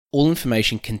All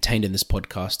information contained in this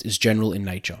podcast is general in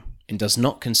nature and does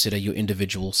not consider your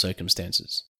individual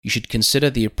circumstances. You should consider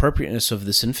the appropriateness of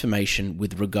this information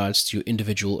with regards to your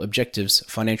individual objectives,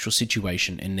 financial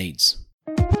situation, and needs.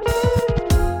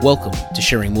 Welcome to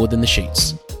Sharing More Than the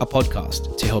Sheets, a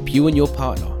podcast to help you and your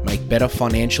partner make better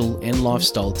financial and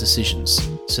lifestyle decisions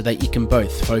so that you can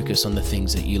both focus on the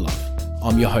things that you love.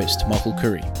 I'm your host, Michael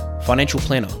Curry, financial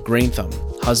planner, green thumb,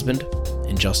 husband,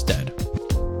 and just dad.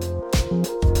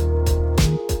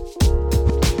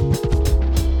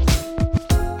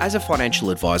 As a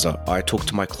financial advisor, I talk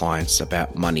to my clients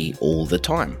about money all the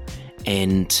time.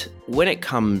 And when it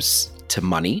comes to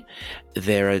money,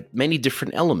 there are many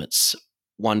different elements.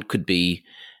 One could be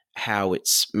how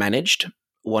it's managed.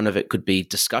 One of it could be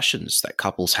discussions that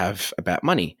couples have about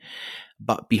money.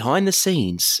 But behind the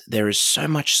scenes, there is so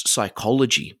much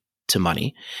psychology to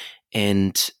money.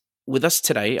 And with us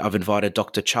today, I've invited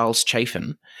Dr. Charles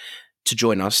Chafin to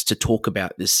join us to talk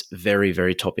about this very,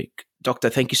 very topic. Doctor,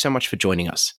 thank you so much for joining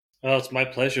us. Oh, it's my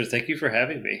pleasure. Thank you for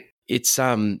having me. It's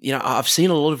I've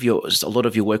seen a lot of your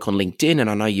work on LinkedIn, and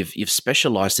I know you've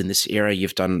specialized in this area.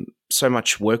 You've done so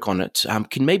much work on it.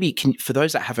 Can for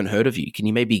those that haven't heard of you, can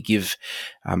you maybe give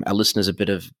our listeners a bit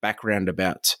of background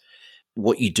about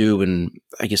what you do, and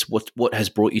I guess what has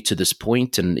brought you to this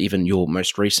point, and even your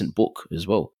most recent book as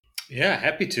well? Yeah,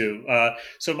 happy to.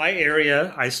 So my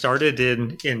area, I started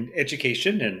in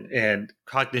education and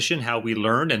cognition, how we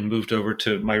learn, and moved over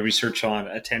to my research on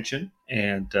attention,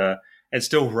 and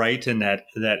still write in that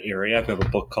area. I have a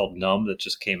book called Numb that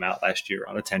just came out last year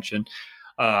on attention.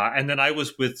 And then I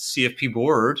was with CFP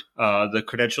Board, the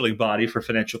credentialing body for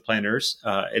financial planners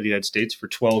in the United States, for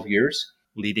 12 years,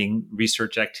 leading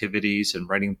research activities and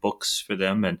writing books for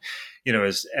them. And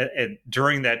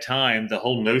during that time, the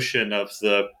whole notion of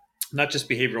not just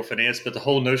behavioral finance, but the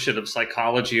whole notion of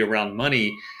psychology around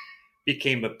money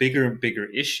became a bigger and bigger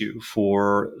issue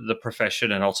for the profession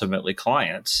and ultimately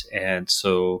clients. And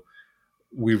so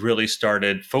we really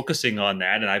started focusing on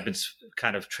that. And I've been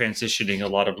kind of transitioning a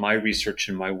lot of my research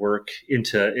and my work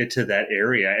into that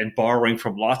area, and borrowing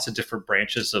from lots of different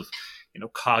branches of,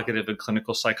 cognitive and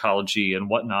clinical psychology and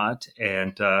whatnot.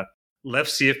 And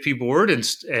left CFP Board and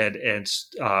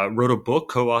wrote a book,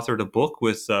 co-authored a book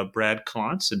with Brad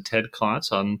Klontz and Ted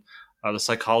Klontz on the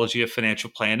psychology of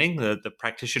financial planning, the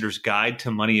practitioner's guide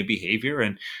to money and behavior.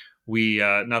 And we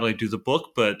not only do the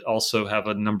book, but also have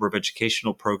a number of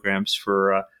educational programs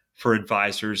for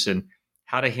advisors and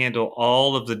how to handle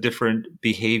all of the different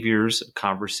behaviors,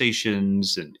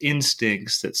 conversations, and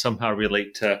instincts that somehow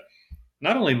relate to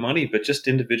not only money, but just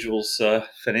individuals'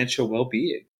 financial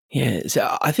well-being. Yeah,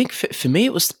 so I think for me,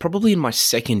 it was probably in my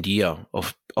second year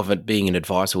of it being an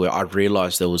advisor where I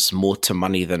realized there was more to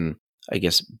money than, I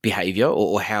guess, behavior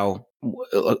or how,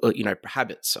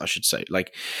 habits, I should say.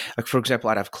 Like for example,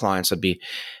 I'd have clients, I'd be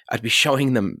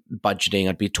showing them budgeting,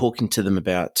 I'd be talking to them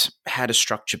about how to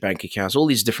structure bank accounts, all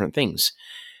these different things.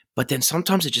 But then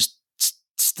sometimes it just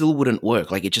still wouldn't work.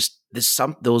 Like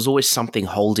there was always something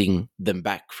holding them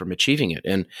back from achieving it.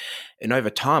 And over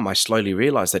time, I slowly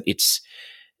realized that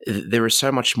there is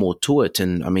so much more to it.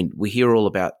 And I mean, we hear all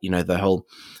about,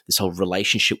 this whole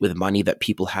relationship with money that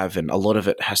people have. And a lot of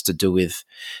it has to do with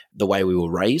the way we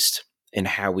were raised and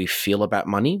how we feel about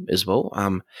money as well.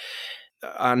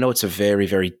 I know it's a very,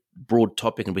 very broad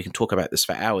topic and we can talk about this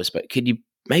for hours, but could you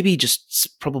maybe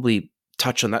just probably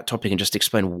touch on that topic and just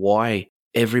explain why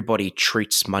everybody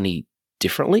treats money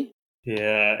differently?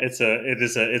 Yeah, it's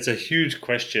a huge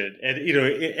question. And,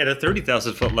 at a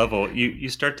 30,000 foot level, you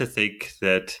start to think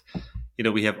that,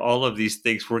 we have all of these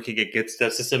things working against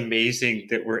us. It's amazing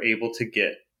that we're able to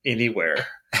get anywhere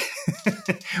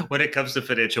when it comes to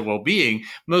financial well-being,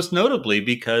 most notably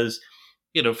because,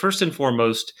 first and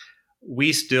foremost,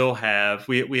 we still have,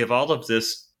 we have all of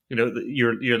this,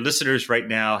 your listeners right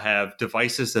now have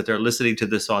devices that they're listening to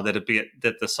this on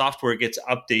that the software gets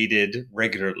updated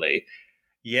regularly.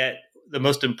 Yet the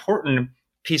most important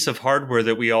piece of hardware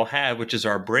that we all have, which is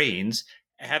our brains,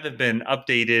 haven't been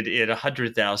updated in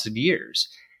 100,000 years.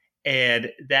 And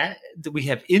that we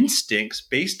have instincts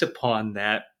based upon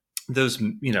those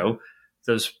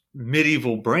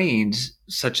medieval brains,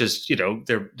 such as,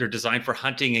 they're designed for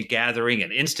hunting and gathering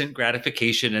and instant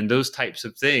gratification and those types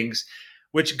of things,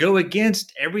 which go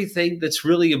against everything that's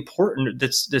really important,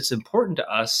 that's important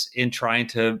to us in trying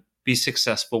to be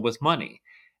successful with money.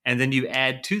 And then you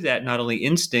add to that not only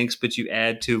instincts, but you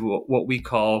add to what we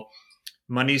call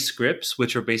money scripts,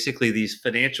 which are basically these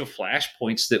financial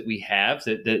flashpoints that we have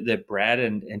that Brad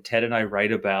and Ted and I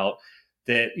write about,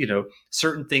 that,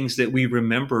 certain things that we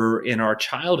remember in our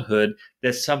childhood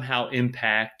that somehow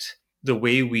impact the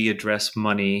way we address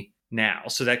money now.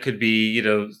 So that could be,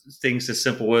 things as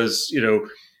simple as,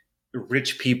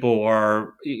 rich people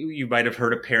are, you might have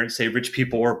heard a parent say rich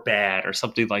people are bad or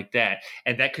something like that.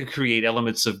 And that could create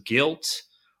elements of guilt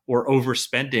or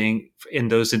overspending in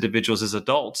those individuals as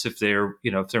adults if they're,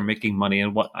 if they're making money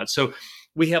and whatnot. So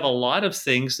we have a lot of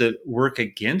things that work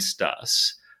against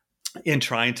us in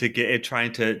trying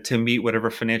to meet whatever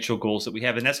financial goals that we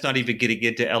have. And that's not even getting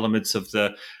into elements of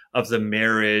the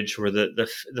marriage or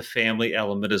the family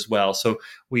element as well. So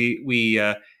we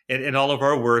in all of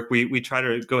our work, we try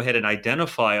to go ahead and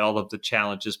identify all of the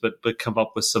challenges, but come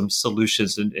up with some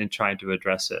solutions in trying to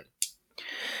address it.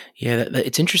 Yeah,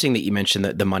 it's interesting that you mentioned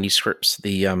that the money scripts,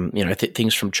 the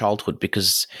things from childhood,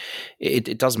 because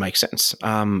it does make sense.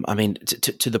 I mean,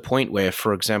 to the point where,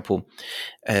 for example,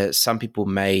 some people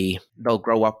they'll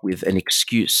grow up with an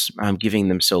excuse, giving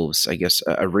themselves, I guess,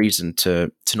 a reason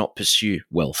to not pursue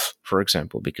wealth, for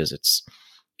example, because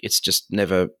it's just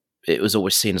never. It was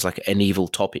always seen as like an evil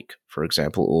topic, for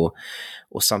example,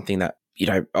 or something that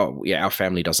oh yeah, our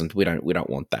family doesn't. We don't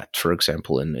want that, for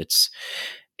example, and it's.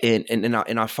 And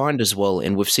I find as well,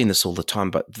 and we've seen this all the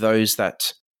time, but those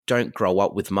that don't grow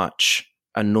up with much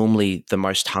are normally the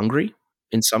most hungry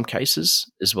in some cases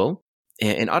as well.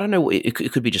 And I don't know, it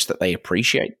could be just that they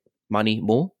appreciate money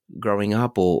more growing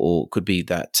up, or it could be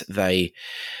that they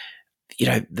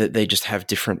just have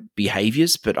different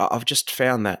behaviors. But I've just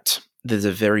found that there's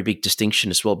a very big distinction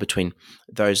as well between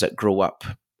those that grow up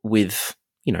with,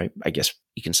 I guess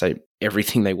you can say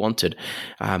everything they wanted,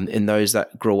 and those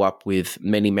that grow up with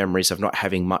many memories of not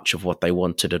having much of what they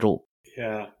wanted at all.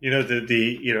 Yeah,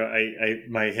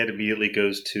 my head immediately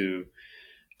goes to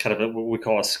kind of what we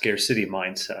call a scarcity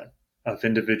mindset of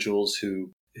individuals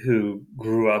who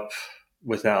grew up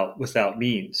without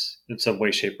means in some way,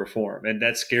 shape, or form. And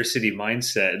that scarcity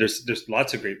mindset, there's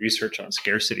lots of great research on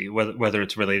scarcity, whether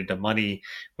it's related to money,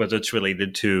 whether it's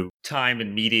related to time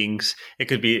and meetings. It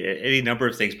could be any number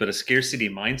of things, but a scarcity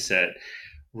mindset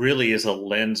really is a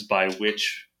lens by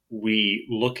which we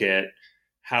look at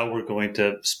how we're going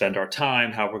to spend our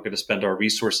time, how we're going to spend our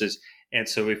resources. And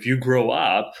so if you grow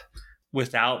up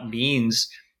without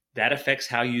means, that affects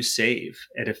how you save.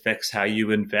 It affects how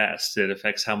you invest. It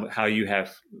affects how you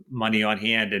have money on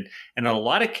hand. And in a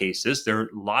lot of cases, there are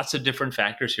lots of different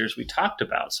factors here, as we talked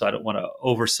about. So I don't want to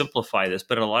oversimplify this,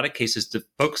 but in a lot of cases, the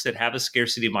folks that have a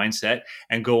scarcity mindset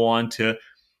and go on to,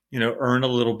 earn a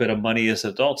little bit of money as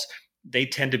adults, they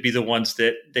tend to be the ones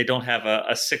that they don't have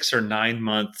a 6 or 9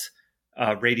 month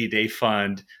rainy day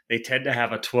fund. They tend to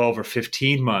have a 12 or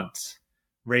 15 month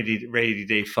rainy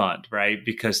day fund, right?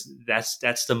 Because that's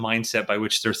the mindset by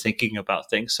which they're thinking about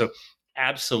things. So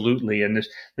absolutely. And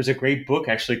there's a great book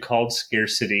actually called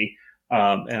Scarcity.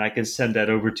 And I can send that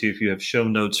over to you if you have show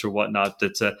notes or whatnot.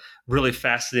 That's a really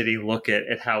fascinating look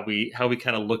at how we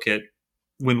kind of look at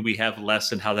when we have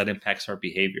less and how that impacts our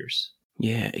behaviors.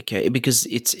 Yeah, okay. Because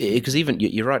even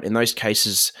you're right, in those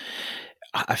cases,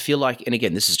 I feel like, and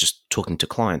again, this is just talking to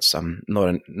clients. I'm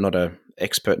not a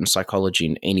expert in psychology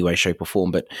in any way, shape, or form,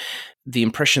 but the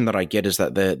impression that I get is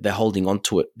that they're holding on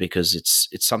to it because it's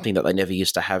something that they never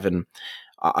used to have, and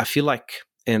I feel like,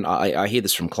 and I hear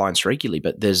this from clients regularly,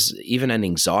 but there's even an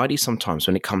anxiety sometimes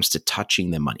when it comes to touching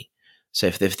their money. So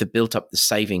if they've built up the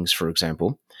savings, for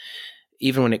example,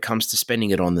 even when it comes to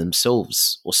spending it on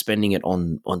themselves or spending it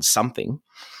on something,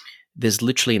 there's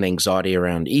literally an anxiety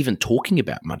around even talking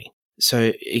about money.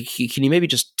 So can you maybe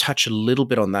just touch a little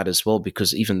bit on that as well?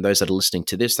 Because even those that are listening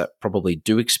to this that probably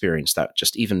do experience that,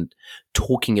 just even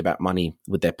talking about money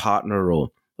with their partner or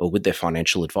with their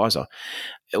financial advisor,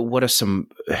 what are some,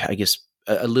 I guess,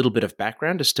 a little bit of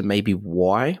background as to maybe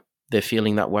why they're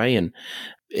feeling that way and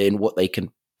what they can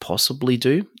possibly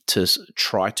do to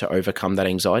try to overcome that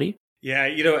anxiety? Yeah,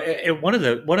 one of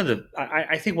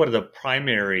the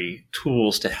primary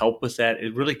tools to help with that,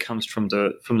 it really comes from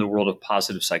the world of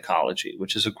positive psychology,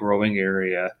 which is a growing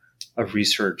area of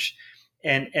research.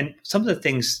 And some of the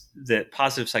things that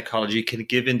positive psychology can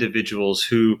give individuals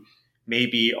who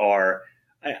maybe are,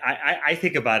 I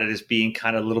think about it as being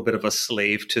kind of a little bit of a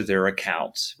slave to their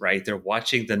accounts, right? They're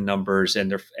watching the numbers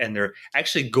and they're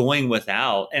actually going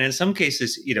without. And in some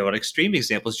cases, an extreme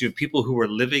example is you have people who are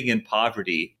living in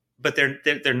poverty, but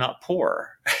they're not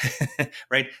poor,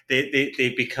 right?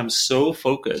 They become so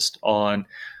focused on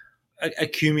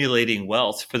accumulating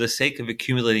wealth for the sake of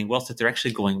accumulating wealth that they're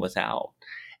actually going without.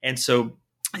 And so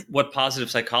what positive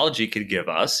psychology could give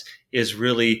us is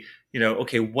really,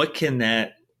 okay,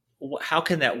 how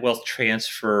can that wealth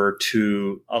transfer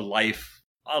to a life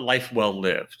well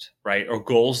lived, right? Or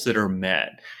goals that are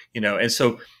met, and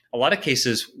so a lot of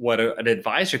cases, what an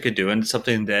advisor could do, and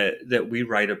something that we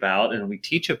write about and we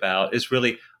teach about, is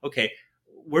really, okay,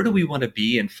 where do we want to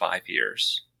be in 5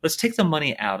 years? Let's take the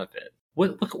money out of it.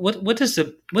 What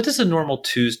does a normal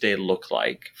Tuesday look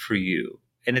like for you?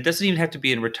 And it doesn't even have to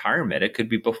be in retirement. It could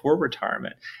be before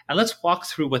retirement. And let's walk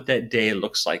through what that day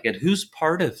looks like and who's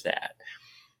part of that.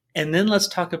 And then let's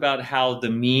talk about how the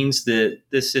means that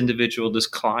this individual, this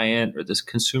client, or this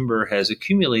consumer has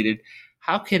accumulated,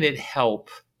 how can it help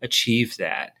achieve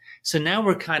that? So now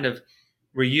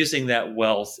we're using that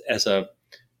wealth as a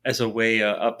way,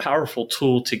 a powerful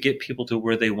tool to get people to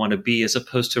where they want to be, as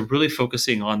opposed to really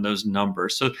focusing on those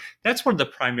numbers. So that's one of the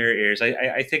primary areas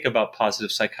I think about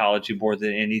positive psychology more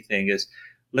than anything is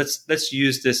let's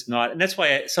use this not, and that's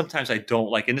why sometimes I don't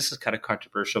like, and this is kind of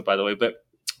controversial, by the way, but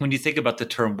when you think about the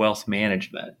term wealth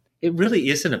management, it really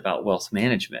isn't about wealth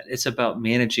management. It's about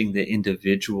managing the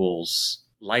individual's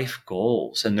life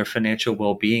goals and their financial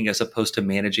well-being, as opposed to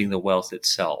managing the wealth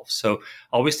itself. So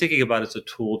always thinking about it as a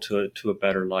tool to a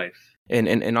better life.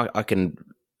 And I can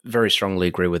very strongly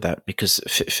agree with that, because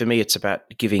for me, it's about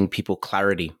giving people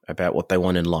clarity about what they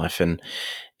want in life.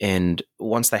 And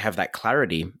once they have that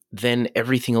clarity, then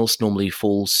everything else normally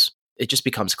falls, it just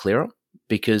becomes clearer,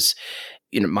 because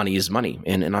money is money.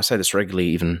 And I say this regularly,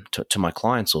 even to my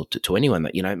clients or to anyone,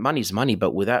 that, money is money,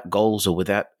 but without goals or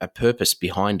without a purpose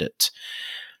behind it,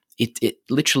 it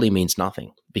literally means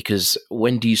nothing. Because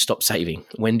when do you stop saving?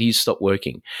 When do you stop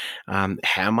working?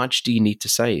 How much do you need to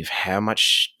save? How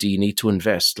much do you need to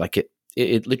invest? Like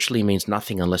it literally means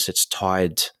nothing unless it's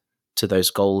tied to those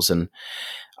goals. And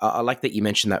I like that you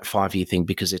mentioned that 5-year thing,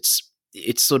 because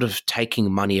it's sort of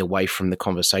taking money away from the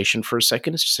conversation for a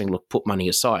second. It's just saying, look, put money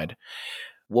aside.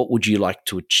 What would you like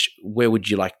to, where would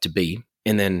you like to be?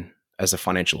 And then as a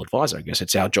financial advisor, I guess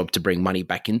it's our job to bring money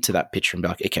back into that picture and be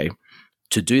like, okay,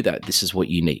 to do that, this is what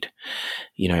you need,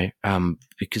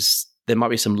 because there might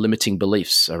be some limiting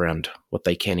beliefs around what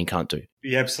they can and can't do.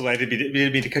 Yeah, absolutely. I didn't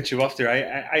mean to cut you off there.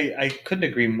 I couldn't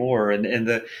agree more. And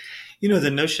the,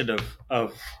 the notion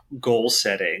of goal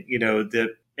setting,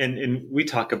 and we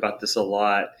talk about this a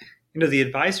lot. The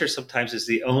advisor sometimes is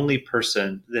the only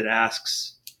person that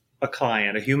asks a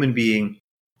client, a human being,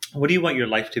 what do you want your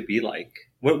life to be like?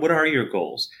 What are your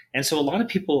goals? And so a lot of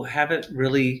people haven't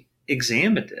really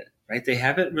examined it, right? They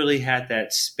haven't really had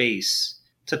that space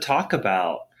to talk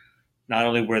about not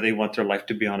only where they want their life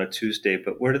to be on a Tuesday,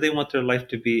 but where do they want their life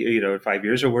to be, in 5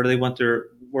 years, or where do they want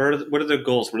what are their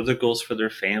goals? What are their goals for their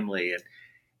family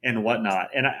and whatnot?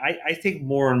 And I think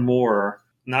more and more,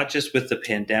 not just with the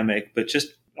pandemic, but just,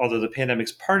 although the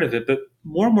pandemic's part of it, but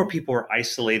more and more people are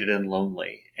isolated and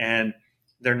lonely, and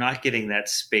they're not getting that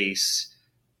space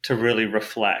to really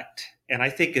reflect. And I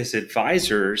think as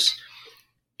advisors,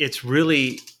 it's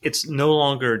no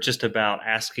longer just about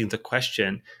asking the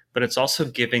question, but it's also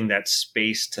giving that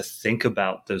space to think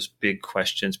about those big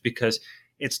questions, because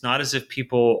it's not as if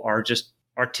people are just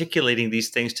articulating these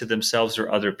things to themselves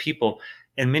or other people.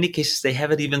 In many cases, they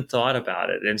haven't even thought about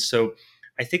it. And so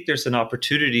I think there's an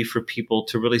opportunity for people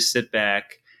to really sit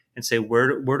back and say,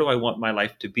 where do I want my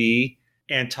life to be?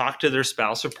 And talk to their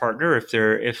spouse or partner if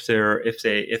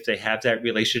they have that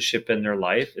relationship in their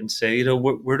life, and say,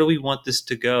 where do we want this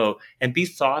to go? And be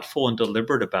thoughtful and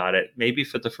deliberate about it, maybe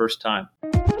for the first time.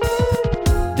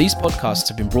 These podcasts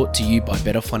have been brought to you by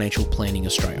Better Financial Planning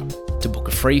Australia. To book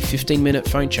a free 15-minute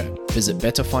phone chat, visit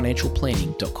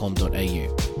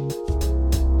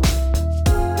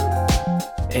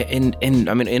betterfinancialplanning.com.au.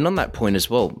 And on that point as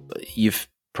well, you've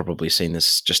probably seen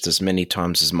this just as many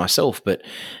times as myself,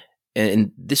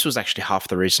 and this was actually half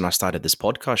the reason I started this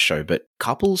podcast show, but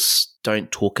couples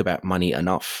don't talk about money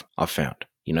enough, I've found.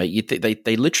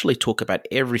 They literally talk about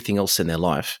everything else in their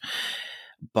life,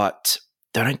 but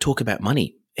they don't talk about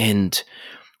money, and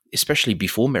especially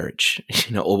before marriage,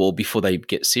 or before they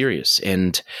get serious.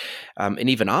 And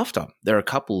even after, there are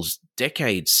couples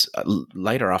decades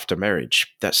later after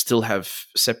marriage that still have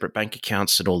separate bank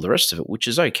accounts and all the rest of it, which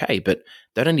is okay, but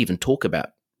they don't even talk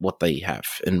about what they have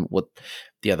and what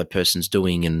the other person's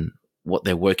doing and what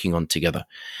they're working on together.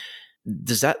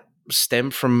 Does that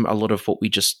stem from a lot of what we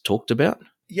just talked about?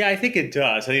 Yeah, I think it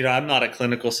does. I'm not a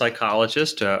clinical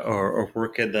psychologist or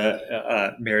work in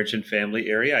the marriage and family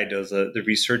area. I know the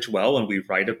research well, and we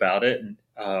write about it.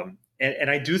 And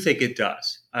I do think it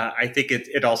does. I think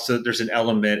it also, there's an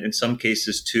element in some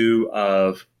cases too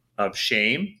of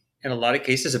shame. In a lot of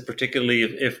cases, and particularly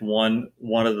if one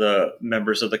of the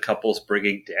members of the couple is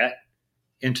bringing debt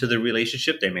into the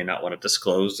relationship, they may not want to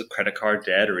disclose the credit card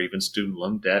debt or even student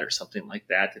loan debt or something like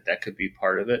that could be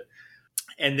part of it.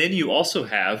 And then you also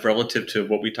have, relative to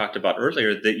what we talked about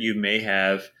earlier, that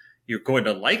you're going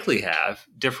to likely have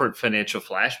different financial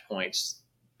flashpoints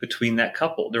between that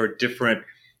couple. There are different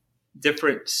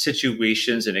different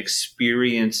situations and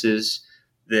experiences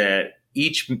that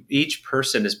each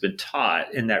person has been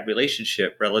taught in that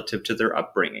relationship relative to their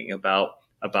upbringing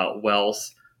about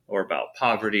wealth or about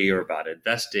poverty or about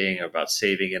investing or about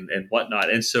saving and whatnot.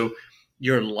 And so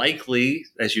you're likely,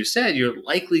 as you said, you're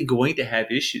likely going to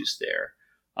have issues there.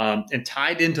 And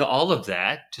tied into all of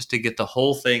that, just to get the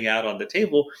whole thing out on the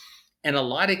table, in a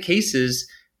lot of cases,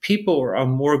 people are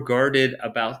more guarded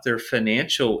about their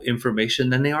financial information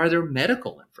than they are their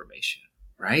medical information.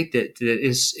 Right? It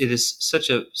is such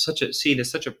a seen as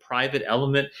such a private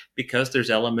element because there's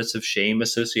elements of shame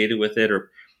associated with it, or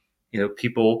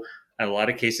people. In a lot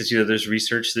of cases, there's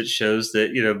research that shows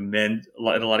that men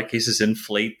in a lot of cases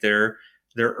inflate their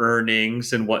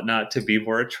earnings and whatnot to be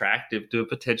more attractive to a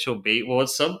potential mate. Well, at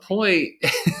some point,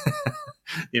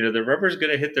 the rubber's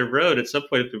going to hit the road at some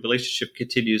point if the relationship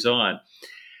continues on.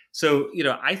 So,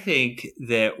 I think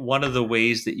that one of the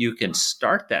ways that you can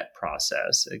start that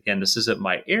process, again, this isn't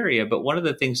my area, but one of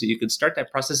the things that you can start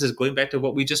that process is going back to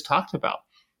what we just talked about.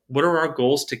 What are our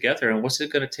goals together and what's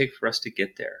it going to take for us to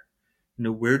get there?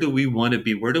 Where do we want to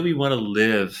be? Where do we want to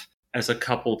live as a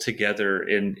couple together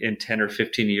in 10 or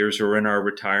 15 years or in our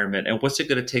retirement? And what's it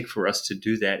going to take for us to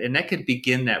do that? And that could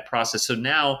begin that process. So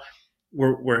now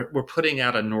we're putting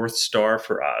out a North Star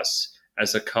for us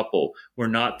as a couple. We're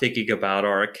not thinking about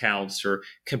our accounts or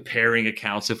comparing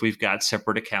accounts if we've got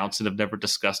separate accounts and have never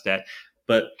discussed that.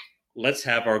 But let's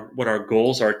have what our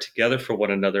goals are together for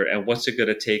one another and what's it going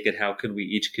to take and how can we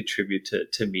each contribute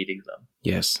to meeting them.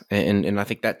 Yes. And I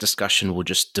think that discussion will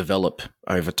just develop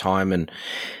over time. And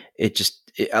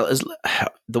the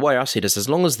way I see it is as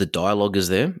long as the dialogue is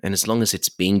there and as long as it's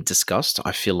being discussed,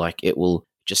 I feel like it will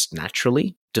just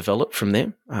naturally develop from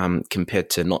there, compared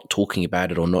to not talking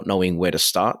about it or not knowing where to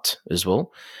start as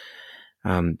well.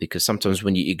 Because sometimes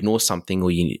when you ignore something or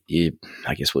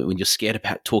I guess when you're scared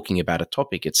about talking about a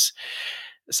topic, it's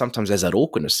sometimes there's that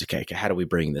awkwardness. Okay, how do we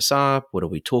bring this up? What do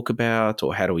we talk about?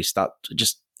 Or how do we start?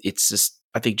 It's just,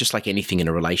 I think just like anything in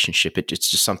a relationship, it's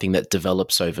just something that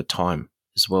develops over time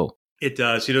as well. It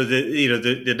does.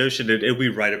 The notion that, and we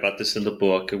write about this in the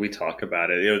book and we talk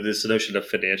about it, this notion of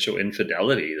financial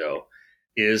infidelity though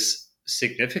is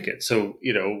significant. So,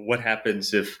 what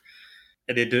happens if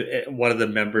one of the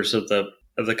members of the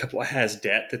couple has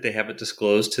debt that they haven't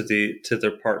disclosed to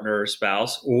their partner or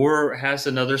spouse, or has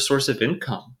another source of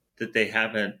income that they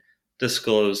haven't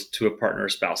disclosed to a partner or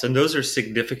spouse? And those are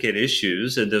significant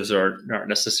issues, and those are not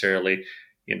necessarily,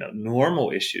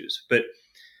 normal issues, but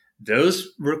those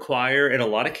require, in a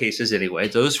lot of cases anyway,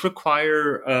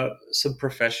 some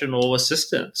professional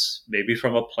assistance, maybe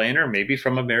from a planner, maybe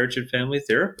from a marriage and family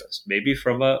therapist, maybe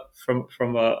from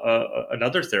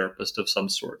another therapist of some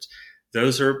sorts.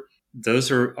 Those are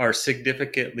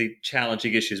significantly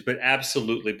challenging issues, but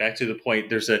absolutely, back to the point,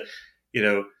 there's got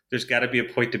to be a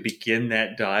point to begin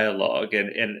that dialogue.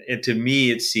 And to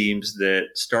me, it seems that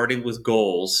starting with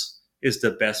goals is the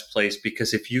best place,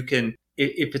 because if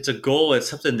it's a goal, it's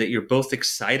something that you're both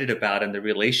excited about in the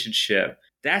relationship,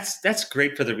 that's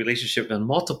great for the relationship on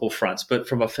multiple fronts. But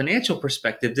from a financial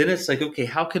perspective, then it's like, okay,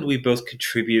 how can we both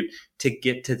contribute to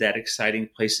get to that exciting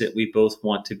place that we both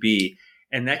want to be?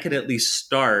 And that can at least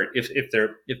start, if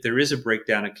there is a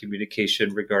breakdown in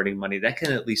communication regarding money, that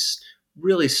can at least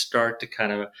really start to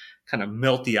kind of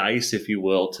melt the ice, if you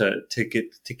will, to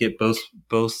get both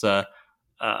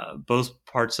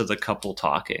parts of the couple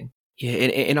talking. Yeah,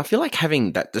 and I feel like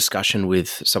having that discussion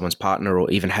with someone's partner or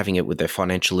even having it with their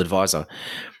financial advisor,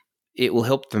 it will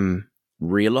help them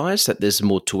realize that there's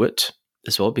more to it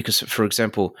as well. Because, for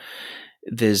example,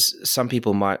 there's some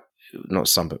people not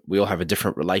some, but we all have a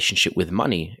different relationship with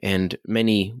money, and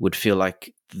many would feel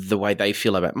like the way they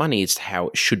feel about money is how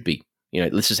it should be.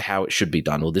 This is how it should be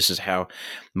done, or this is how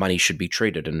money should be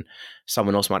treated. And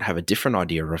someone else might have a different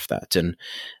idea of that. And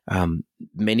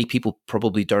many people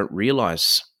probably don't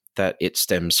realize that it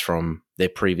stems from their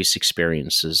previous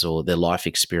experiences or their life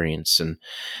experience. And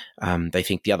they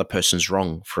think the other person's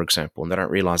wrong, for example, and they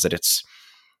don't realize that it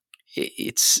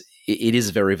is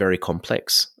very, very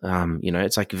complex.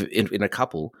 It's like in a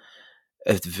couple,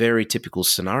 a very typical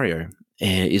scenario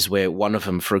is where one of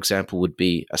them, for example, would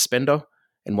be a spender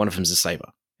and one of them's a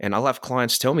saver. And I'll have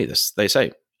clients tell me this. They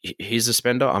say, he's a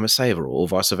spender, I'm a saver, or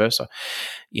vice versa,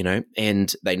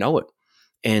 and they know it.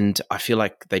 And I feel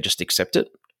like they just accept it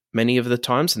many of the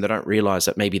times, and they don't realize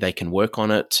that maybe they can work on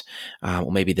it,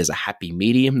 or maybe there's a happy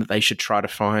medium that they should try to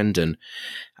find. And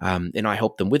I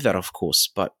help them with that, of course.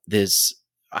 But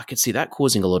I could see that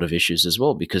causing a lot of issues as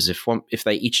well, because if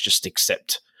they each just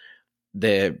accept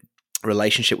their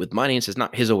relationship with money and says, no,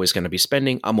 he's always going to be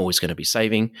spending, I'm always going to be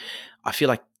saving, I feel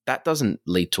like that doesn't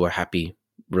lead to a happy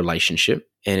relationship.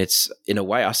 And it's, in a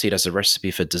way, I see it as a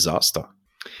recipe for disaster.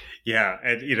 Yeah,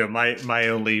 and my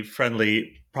only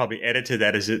friendly probably edit to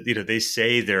that is that they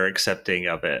say they're accepting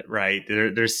of it, right?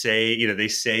 They're say they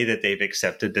say that they've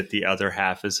accepted that the other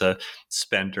half is a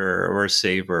spender or a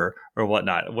saver or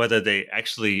whatnot. Whether they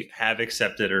actually have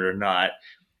accepted it or not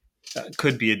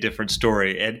could be a different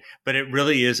story. But it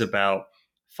really is about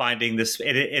finding this,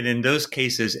 and in those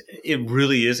cases, it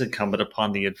really is incumbent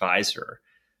upon the advisor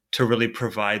to really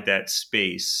provide that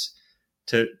space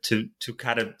to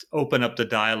kind of open up the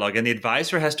dialogue, and the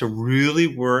advisor has to really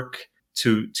work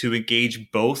to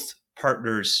engage both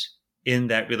partners in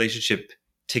that relationship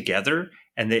together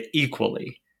and they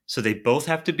equally. So they both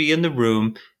have to be in the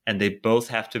room, and they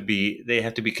have to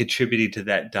be contributing to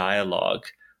that dialogue.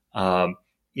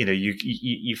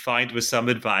 You find with some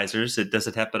advisors, it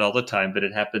doesn't happen all the time, but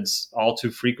it happens all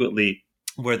too frequently,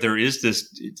 where there is this,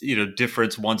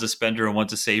 difference. One's a spender and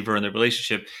one's a saver in the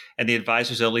relationship, and the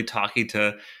advisor's only talking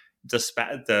to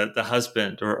the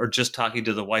husband, or just talking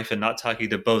to the wife and not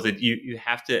talking to both. And you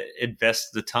have to invest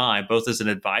the time, both as an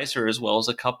advisor as well as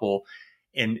a couple,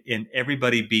 in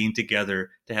everybody being together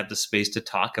to have the space to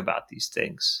talk about these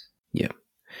things. Yeah,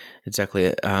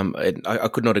 exactly. I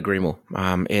could not agree more.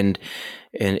 And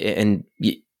if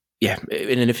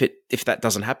that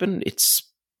doesn't happen, it's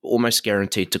almost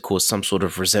guaranteed to cause some sort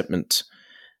of resentment,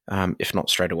 if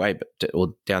not straight away,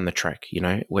 or down the track.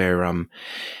 Where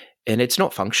and it's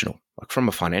not functional. Like, from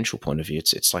a financial point of view,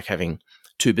 it's like having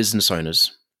two business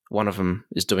owners. One of them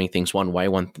is doing things one way,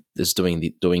 one is doing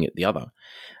it the other.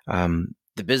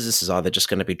 The business is either just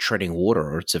going to be treading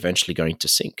water, or it's eventually going to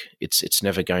sink. It's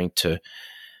never going to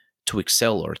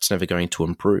excel, or it's never going to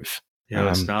improve. No,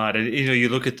 it's not. And, you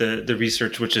look at the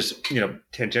research, which is,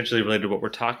 tangentially related to what we're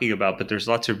talking about, but there's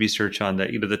lots of research on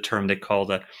that, the term they call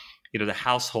the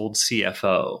household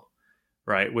CFO,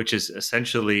 right? Which is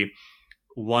essentially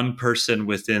one person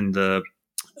within the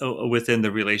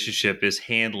relationship is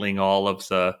handling all of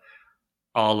the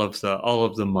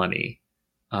money.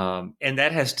 And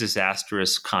that has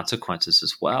disastrous consequences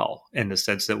as well, in the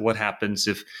sense that what happens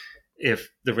if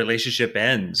the relationship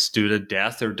ends due to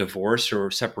death or divorce or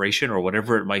separation or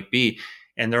whatever it might be.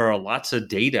 And there are lots of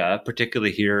data,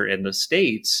 particularly here in the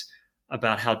States,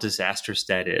 about how disastrous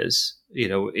that is.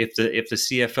 If the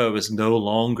CFO is no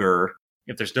longer,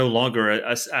 if there's no longer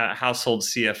a household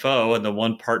CFO and the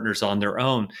one partner's on their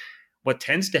own, what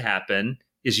tends to happen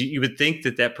is you would think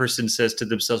that person says to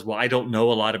themselves, well, I don't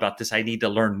know a lot about this, I need to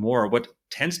learn more. What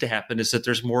tends to happen is that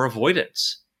there's more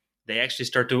avoidance. They actually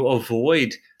start to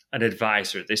avoid an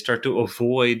advisor. They start to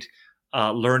avoid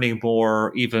learning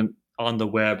more, even on the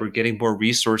web, or getting more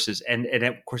resources. And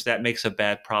of course, that makes a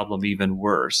bad problem even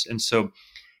worse. And so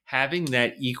having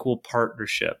that equal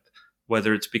partnership,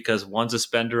 whether it's because one's a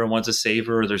spender and one's a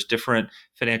saver, or there's different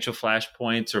financial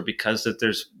flashpoints, or because that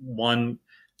there's one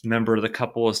member of the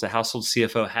couple as the household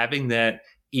CFO, having that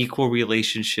equal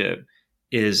relationship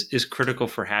is critical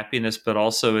for happiness, but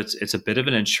also it's a bit of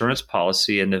an insurance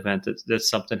policy in the event that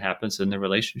something happens in the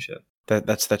relationship.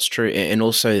 That's true. And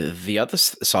also the other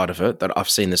side of it, that I've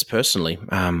seen this personally,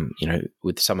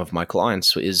 with some of my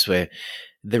clients, is where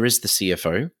there is the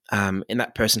CFO, and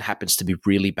that person happens to be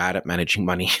really bad at managing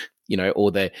money,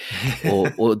 or they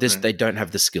don't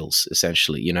have the skills,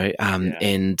 essentially,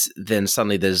 and then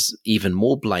suddenly there's even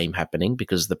more blame happening,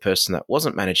 because the person that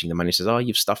wasn't managing the money says, "Oh,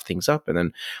 you've stuffed things up," and then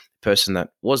the person that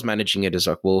was managing it is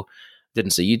like, "Well,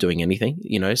 didn't see you doing anything,"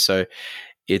 So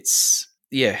it's.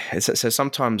 Yeah, so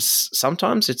sometimes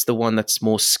it's the one that's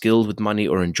more skilled with money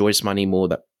or enjoys money more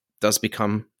that does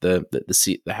become the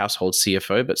household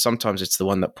CFO, but sometimes it's the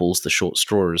one that pulls the short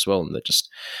straw as well, and that just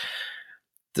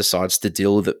decides to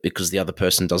deal with it because the other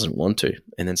person doesn't want to,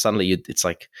 and then suddenly it's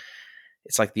like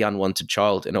the unwanted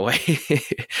child in a way.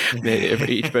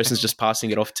 Each person's just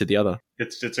passing it off to the other.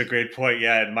 It's a great point.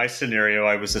 Yeah, in my scenario,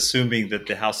 I was assuming that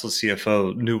the household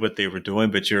CFO knew what they were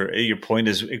doing, but your point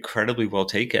is incredibly well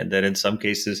taken. That in some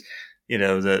cases,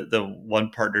 the one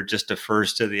partner just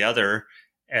defers to the other,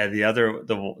 and the other,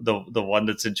 the one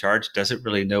that's in charge, doesn't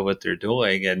really know what they're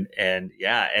doing. And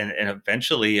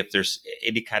eventually, if there's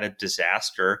any kind of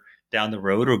disaster down the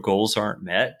road or goals aren't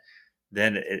met,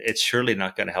 then it's surely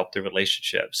not going to help the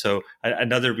relationship. So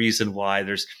another reason why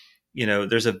there's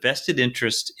a vested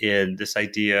interest in this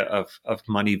idea of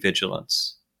money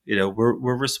vigilance.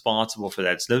 We're responsible for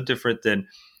that. It's no different than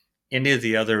any of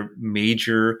the other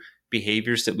major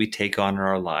behaviors that we take on in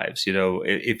our lives.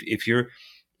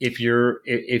 If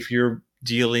you're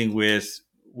dealing with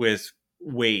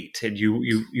weight and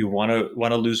you want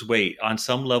to lose weight, on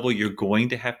some level you're going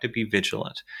to have to be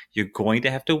vigilant. You're going to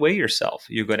have to weigh yourself.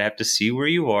 You're going to have to see where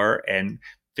you are and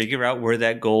figure out where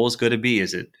that goal is going to be.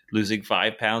 Is it losing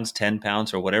 5 pounds, 10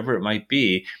 pounds, or whatever it might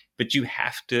be? But you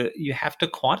have to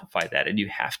quantify that, and you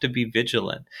have to be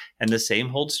vigilant. And the same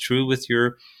holds true with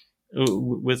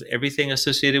everything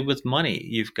associated with money.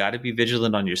 You've got to be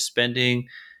vigilant on your spending.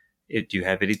 If you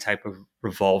have any type of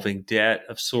revolving debt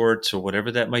of sorts or whatever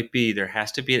that might be, there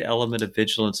has to be an element of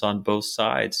vigilance on both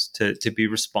sides to be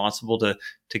responsible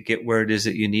to get where it is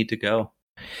that you need to go.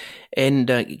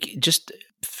 And just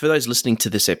for those listening to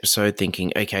this episode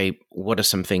thinking, okay, what are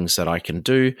some things that I can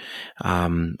do,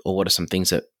 or what are some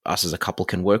things that us as a couple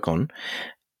can work on?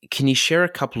 Can you share a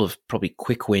couple of probably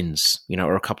quick wins,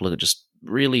 or a couple of just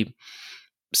really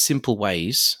simple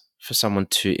ways for someone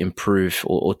to improve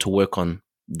or to work on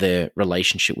their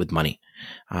relationship with money?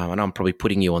 And I'm probably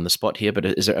putting you on the spot here, but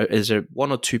is there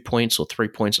 1 or 2 points or 3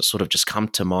 points that sort of just come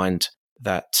to mind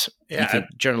that you think,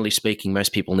 generally speaking,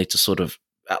 most people need to sort of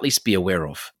at least be aware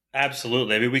of?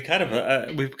 Absolutely. I mean,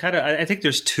 I think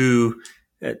there's two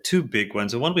big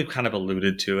ones. The one we've kind of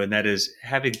alluded to, and that is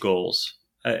having goals.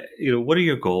 What are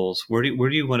your goals? Where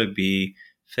do you want to be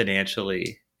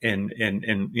financially in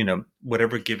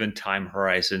whatever given time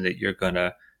horizon that you're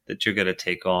gonna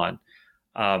take on?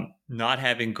 Not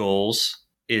having goals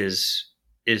is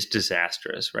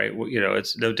disastrous, right?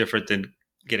 It's no different than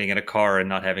getting in a car and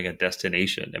not having a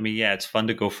destination. I mean, yeah, it's fun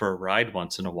to go for a ride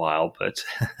once in a while, but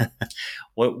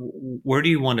where do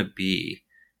you want to be?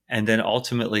 And then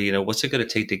ultimately, what's it going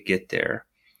to take to get there?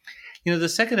 The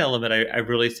second element I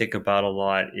really think about a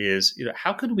lot is,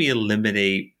 how can we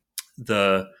eliminate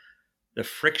the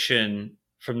friction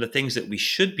from the things that we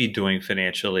should be doing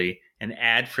financially and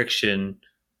add friction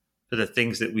for the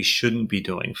things that we shouldn't be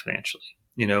doing financially?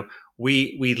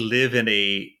 We live in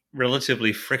a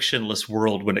relatively frictionless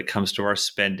world when it comes to our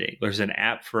spending. There's an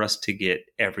app for us to get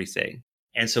everything.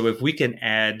 And so if we can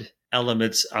add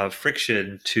elements of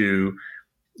friction to,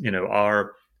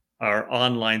 our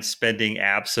online spending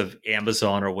apps of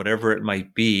Amazon or whatever it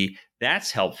might be,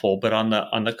 that's helpful. But on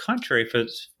the contrary,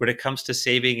 when it comes to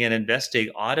saving and investing,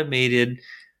 automated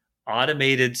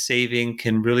saving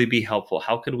can really be helpful.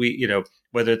 How could we,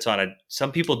 whether it's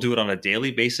some people do it on a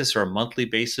daily basis or a monthly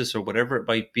basis or whatever it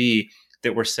might be,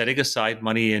 that we're setting aside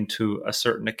money into a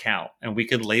certain account, and we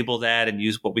can label that and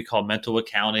use what we call mental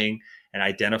accounting and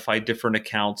identify different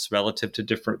accounts relative to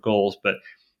different goals. But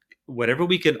whatever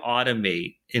we can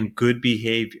automate in good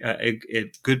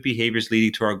behaviors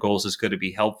leading to our goals is going to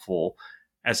be helpful,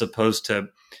 as opposed to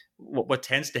what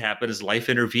tends to happen is life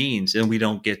intervenes and we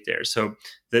don't get there. So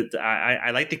I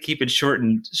like to keep it short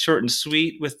and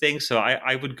sweet with things. So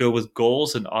I would go with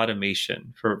goals and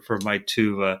automation for my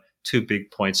two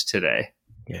big points today.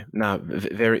 Yeah, no,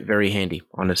 very, very handy.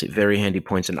 Honestly, very handy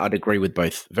points, and I'd agree with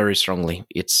both very strongly.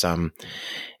 It's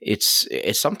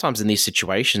sometimes in these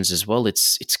situations as well.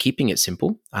 It's keeping it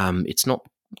simple. It's not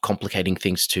complicating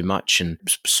things too much, and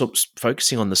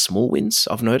focusing on the small wins.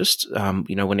 I've noticed,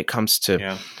 when it comes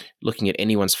to looking at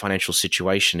anyone's financial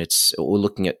situation, or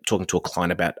looking at talking to a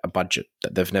client about a budget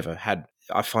that they've never had.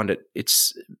 I find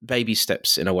it's baby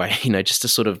steps in a way, just to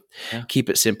sort of keep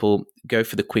it simple, go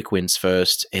for the quick wins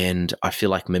first. And I feel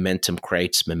like momentum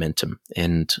creates momentum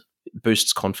and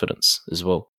boosts confidence as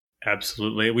well.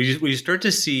 Absolutely. We start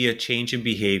to see a change in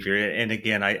behavior. And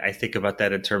again, I think about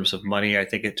that in terms of money. I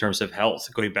think in terms of health,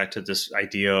 going back to this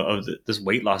idea of this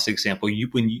weight loss example,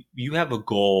 when you have a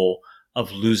goal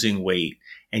of losing weight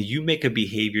and you make a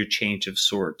behavior change of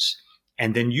sorts,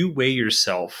 and then you weigh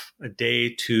yourself a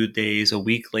day, 2 days, a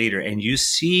week later, and you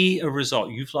see a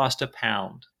result. You've lost a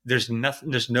pound. There's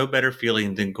no better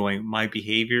feeling than going, my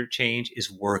behavior change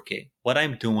is working. What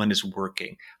I'm doing is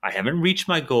working. I haven't reached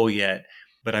my goal yet,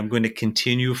 but I'm going to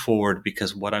continue forward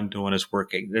because what I'm doing is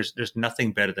working. There's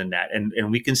nothing better than that.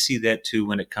 And we can see that too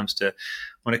when it comes to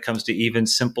even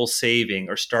simple saving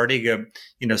or starting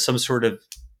some sort of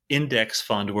index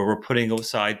fund where we're putting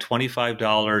aside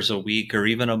 $25 a week or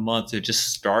even a month to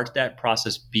just start that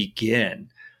process, begin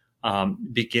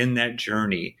that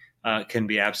journey can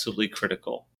be absolutely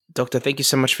critical. Doctor, thank you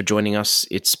so much for joining us.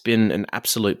 It's been an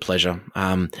absolute pleasure.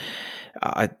 I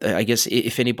guess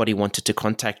if anybody wanted to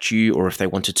contact you, or if they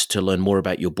wanted to learn more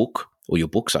about your book, or your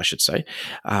books, I should say,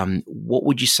 what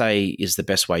would you say is the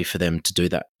best way for them to do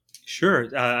that? Sure.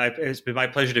 It's been my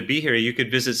pleasure to be here. You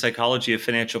could visit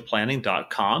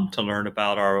psychologyofinancialplanning.com to learn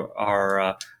about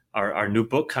our new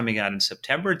book coming out in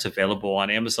September. It's available on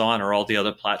Amazon or all the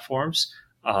other platforms.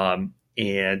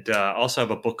 And also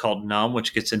have a book called Numb,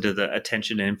 which gets into the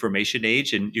attention and information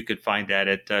age. And you could find that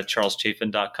at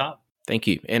charleschafin.com. Thank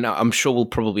you. And I'm sure we'll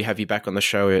probably have you back on the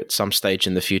show at some stage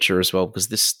in the future as well, because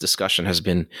this discussion has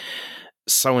been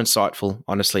so insightful.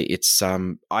 Honestly, it's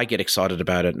I get excited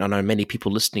about it. And I know many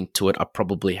people listening to it are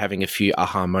probably having a few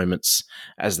aha moments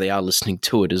as they are listening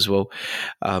to it as well.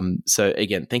 So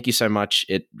again, thank you so much.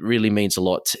 It really means a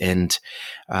lot. And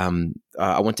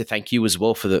I want to thank you as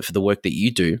well for the work that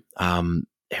you do,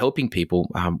 helping people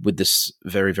with this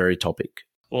very, very topic.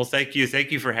 Well, thank you.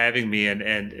 Thank you for having me. And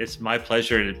it's my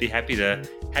pleasure, and I'd be happy to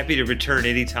return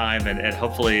anytime. And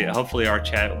hopefully our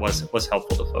chat was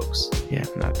helpful to folks. Yeah,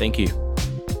 no, thank you.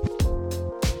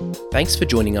 Thanks for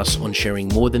joining us on Sharing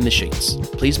More Than the Sheets.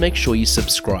 Please make sure you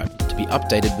subscribe to be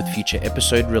updated with future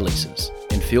episode releases,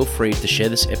 and feel free to share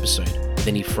this episode with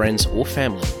any friends or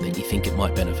family that you think it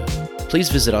might benefit. Please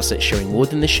visit us at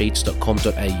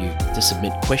sharingmorethanthesheets.com.au to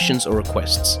submit questions or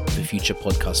requests for future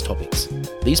podcast topics.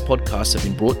 These podcasts have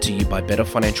been brought to you by Better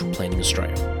Financial Planning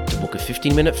Australia. To book a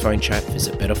 15-minute phone chat,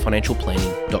 visit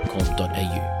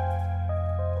betterfinancialplanning.com.au.